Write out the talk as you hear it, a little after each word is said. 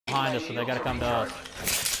behind us, so they gotta come to us.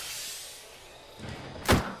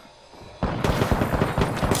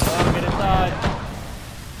 Oh, get inside.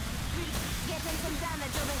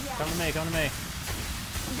 Come to me, come to me.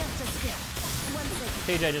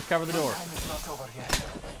 TJ, just cover the door.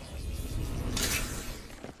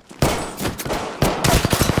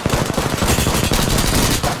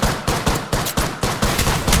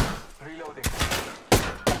 Reloading.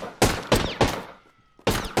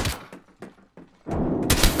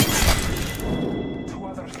 Two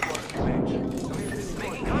other squads remain.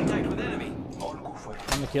 Making contact with enemy. All go for it.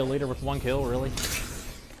 I'm the kill leader with 1 kill, really?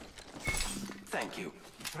 Thank you.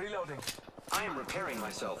 Reloading. I am repairing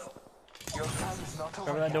myself. Your time is not over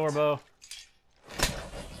Cover that yet. door, Bo.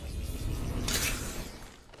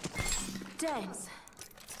 James.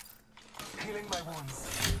 Healing my wounds.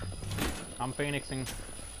 I'm phoenixing.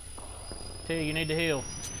 T, you need to heal.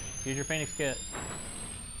 Use your phoenix kit.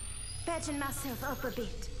 Patching myself up a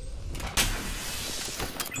bit.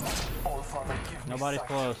 All Father, give me Nobody's sight.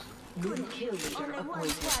 close. Only one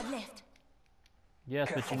squad left. Yes,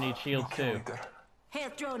 but you Careful. need shields No kill too. leader.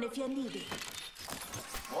 Health drone if you need it.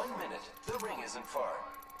 1 minute. The ring isn't far.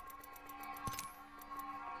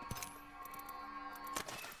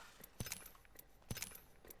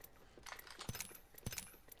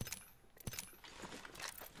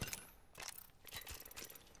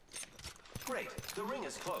 Great. The ring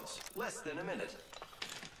is close. Less than a minute.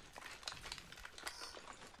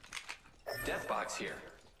 Death box here.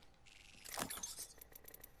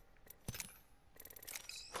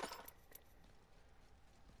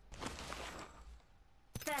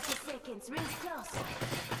 Seconds, rings close.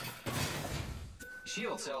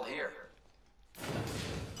 Shield cell here.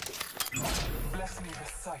 Bless me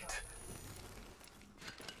with sight.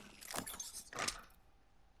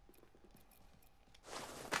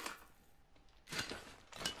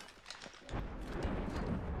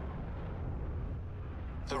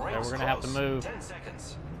 The Yeah, ring's we're gonna have to close. move. 10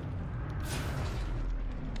 seconds.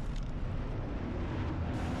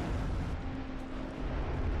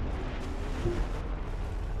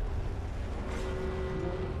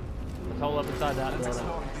 Let's hold up inside that Let's building.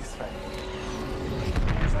 explore this way.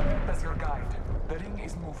 Use the map as your guide. The ring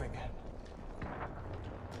is moving.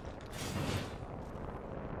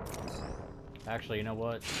 Actually, you know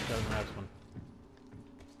what? Go to the next one.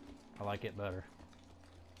 I like it better.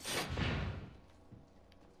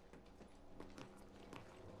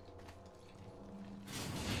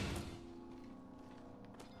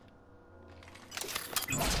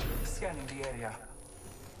 Scanning the area.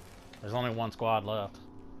 There's only 1 squad left.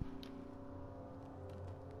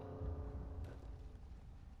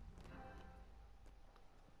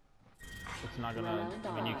 It's not gonna.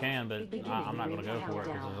 I mean, you can, but I'm not gonna go for it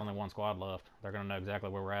because there's only 1 squad left. They're gonna know exactly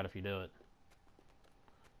where we're at if you do it.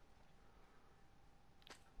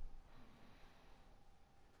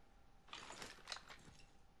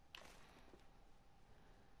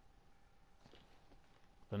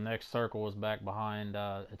 The next circle is back behind.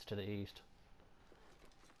 It's to the east.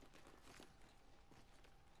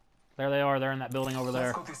 There they are. They're in that building over there.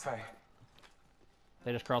 Let's go this way.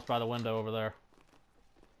 They just crossed by the window over there.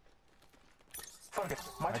 Target.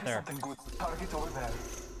 Might Right be there. something good. Target over there.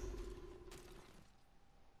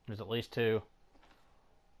 There's at least 2.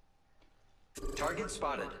 Target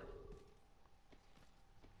spotted.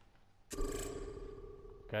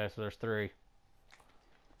 Okay, so there's 3.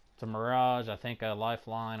 It's a Mirage, I think a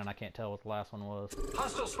Lifeline, and I can't tell what the last one was.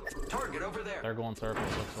 Hostile target over there. They're going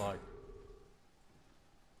circles, looks like.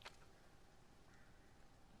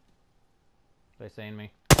 They seen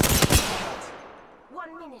me.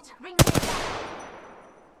 1 minute, ring down.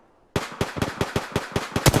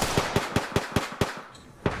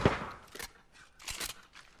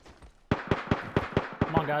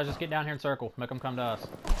 Come on, guys, just get down here and circle. Make them come to us.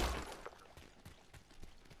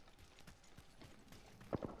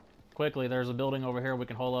 Quickly, there's a building over here we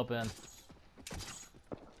can hole up in.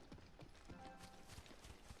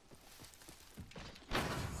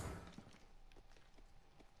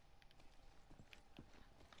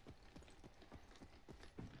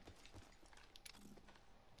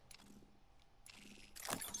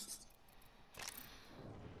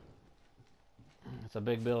 It's a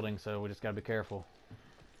big building, so we just gotta be careful.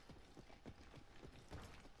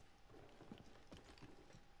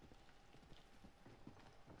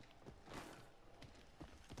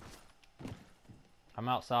 I'm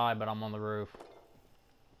outside, but I'm on the roof.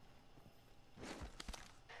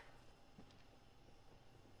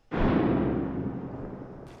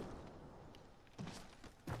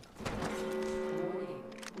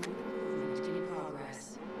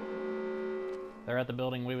 They're at the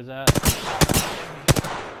building we was at.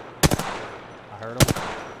 I heard them.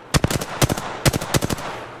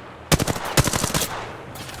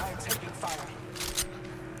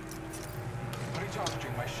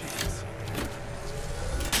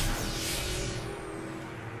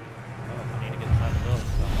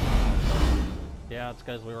 it's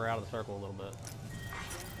because we were out of the circle a little bit.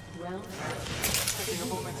 Round Taking a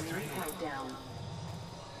moment to ring heal. countdown.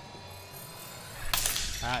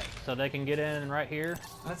 Alright, so they can get in right here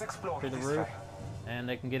Let's explore through the this roof, way. and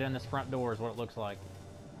they can get in this front door is what it looks like.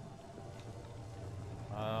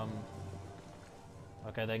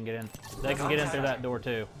 Okay, they can get in. They can get in through that door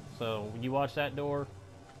too. So you watch that door,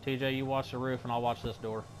 TJ, you watch the roof, and I'll watch this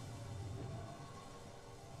door.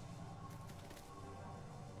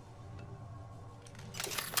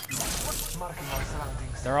 Marking our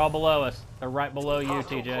surroundings. They're all below us. They're right below you,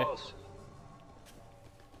 Hostile TJ. close.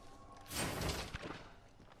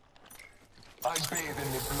 I bathe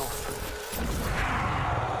in the blood.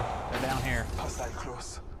 They're down here. Hostile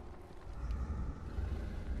close.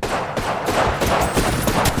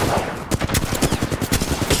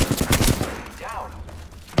 Down.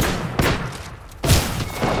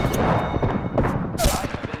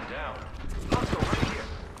 I've been down. Hostile right here.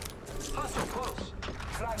 Hostile close.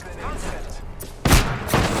 Frag grenade set.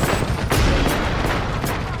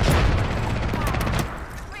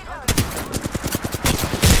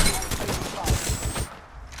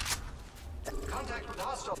 Contact with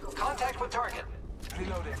hostile. Contact with target.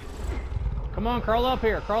 Reloading. Come on, crawl up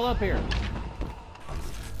here. Crawl up here.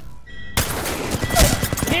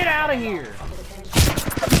 Get out of here.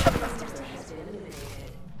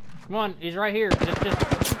 Come on, he's right here.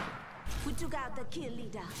 Just. We took out the kill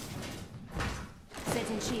leader.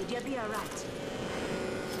 Setting shield, you'll be alright.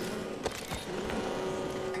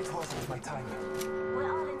 It wasn't my time.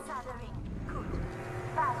 We're all inside the ring. Good.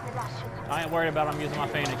 Fast the dash. I ain't worried about him using my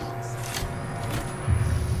Phoenix.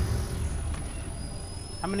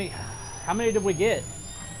 How many did we get?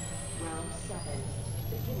 Round 7.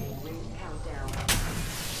 Beginning ring countdown.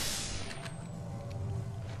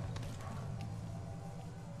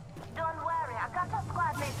 Don't worry, I got a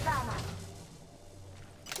squad mate Sana.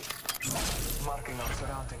 Marking our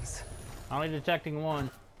surroundings. Only detecting one.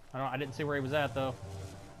 I didn't see where he was at though.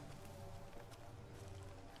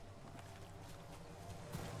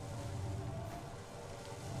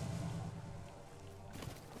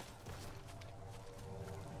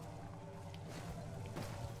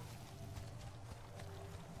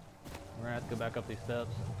 We're gonna have to go back up these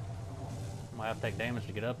steps. Might have to take damage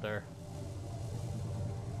to get up there.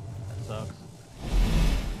 That sucks.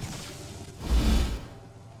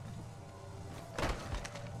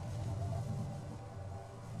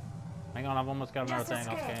 Hang on, I've almost got another Just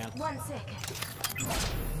thing I'll escape. scan. 1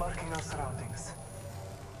 second. Marking our surroundings.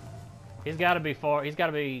 He's got to be far. He's got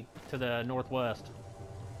to be to the northwest.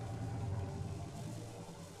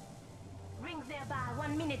 Rings nearby.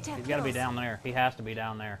 1 minute. He's got to be down there. He has to be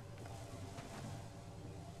down there.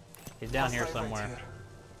 He's down here Hostile right somewhere. here.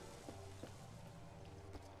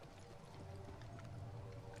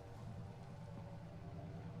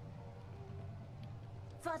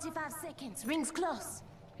 Forty-five seconds. Rings close.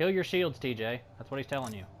 Heal your shields, TJ. That's what he's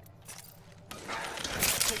telling you.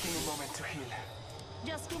 Taking a moment to heal.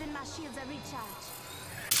 Just giving my shields a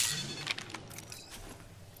recharge.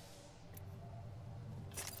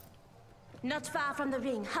 Not far from the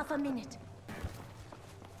ring. Half a minute.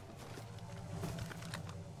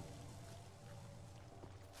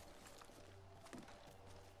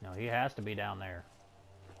 No, he has to be down there.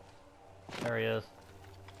 There he is.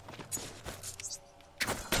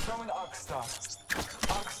 Throwing Arc Star.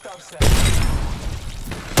 Arc Star set.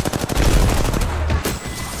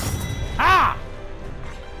 Ah!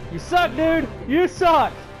 You suck, dude! You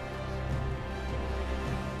suck!